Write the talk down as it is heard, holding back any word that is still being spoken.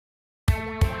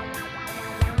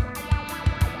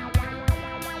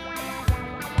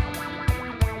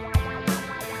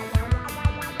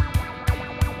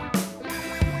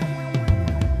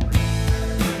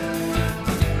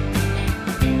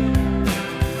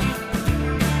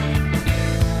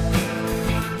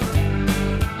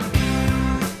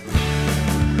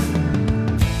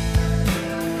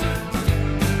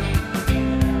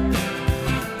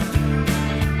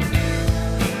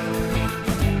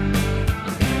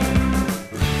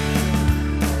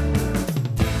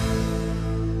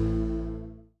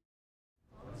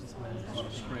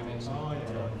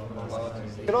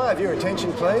Could I have your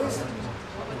attention, please?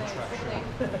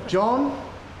 John,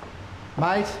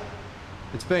 mate,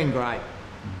 it's been great.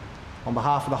 On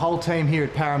behalf of the whole team here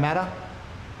at Parramatta,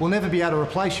 we'll never be able to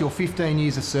replace your 15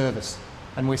 years of service.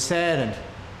 And we're saddened,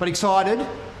 but excited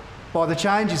by the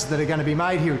changes that are going to be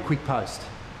made here at Quick Post.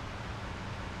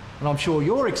 And I'm sure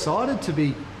you're excited to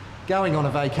be going on a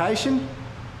vacation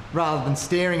rather than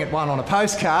staring at one on a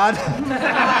postcard.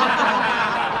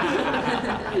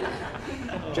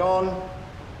 John,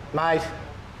 mate,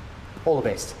 all the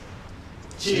best.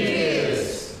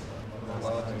 Cheers!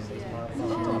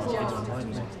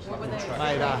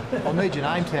 Mate, I'll need your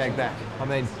name tag back. I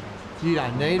mean, you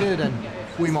don't need it, and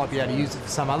we might be able to use it for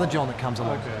some other John that comes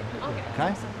along.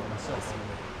 Okay?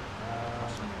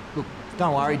 Look,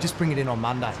 don't worry, just bring it in on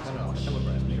Monday.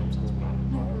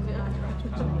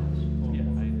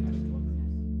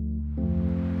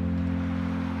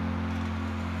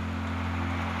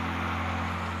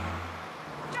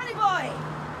 Johnny boy!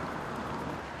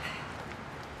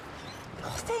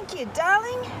 Oh, thank you,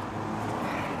 darling.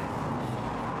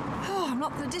 Oh, I'm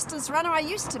not the distance runner I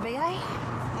used to be, eh?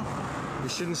 You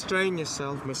shouldn't strain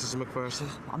yourself, Mrs McPherson.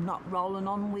 I'm not rolling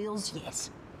on wheels yet.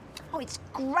 Oh, it's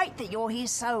great that you're here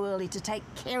so early to take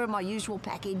care of my usual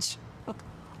package.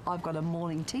 I've got a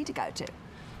morning tea to go to,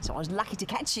 so I was lucky to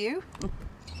catch you.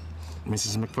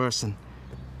 Mrs McPherson,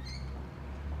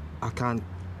 I can't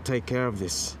take care of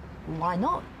this. Why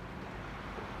not?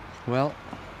 Well,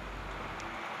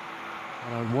 I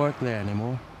don't work there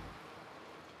anymore.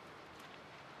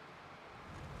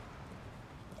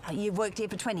 You've worked here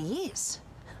for 20 years.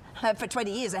 For 20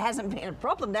 years, it hasn't been a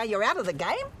problem. Now you're out of the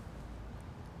game.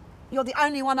 You're the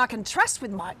only one I can trust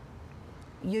with my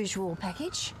usual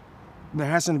package. There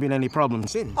hasn't been any problem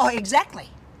since. Oh, exactly.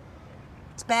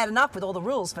 It's bad enough with all the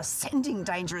rules for sending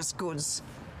dangerous goods.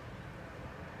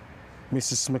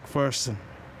 Mrs McPherson,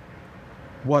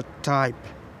 what type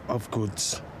of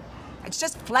goods? It's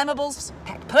just flammables,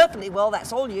 packed perfectly well.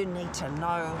 That's all you need to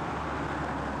know.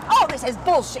 Oh, this is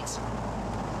bullshit.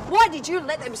 Why did you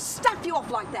let them stuff you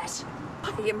off like that?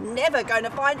 You're never going to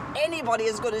find anybody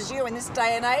as good as you in this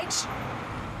day and age.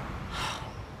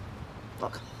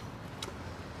 Look,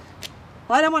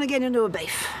 I don't want to get into a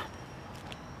beef.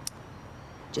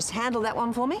 Just handle that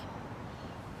one for me.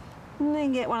 And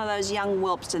then get one of those young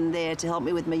whelps in there to help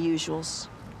me with my usuals.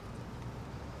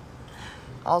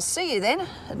 I'll see you then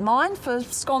at mine for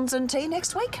scones and tea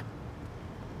next week.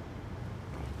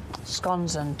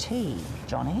 Scones and tea,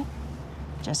 Johnny.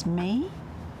 Just me,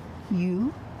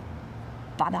 you,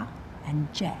 butter and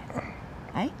jam,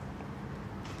 eh?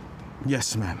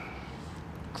 Yes, ma'am.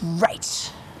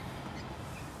 Great.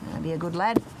 Now be a good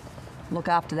lad. Look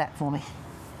after that for me.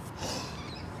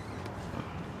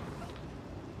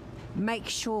 Make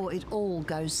sure it all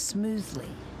goes smoothly.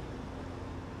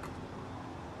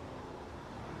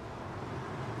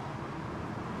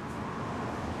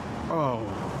 Oh,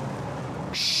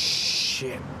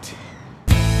 shit.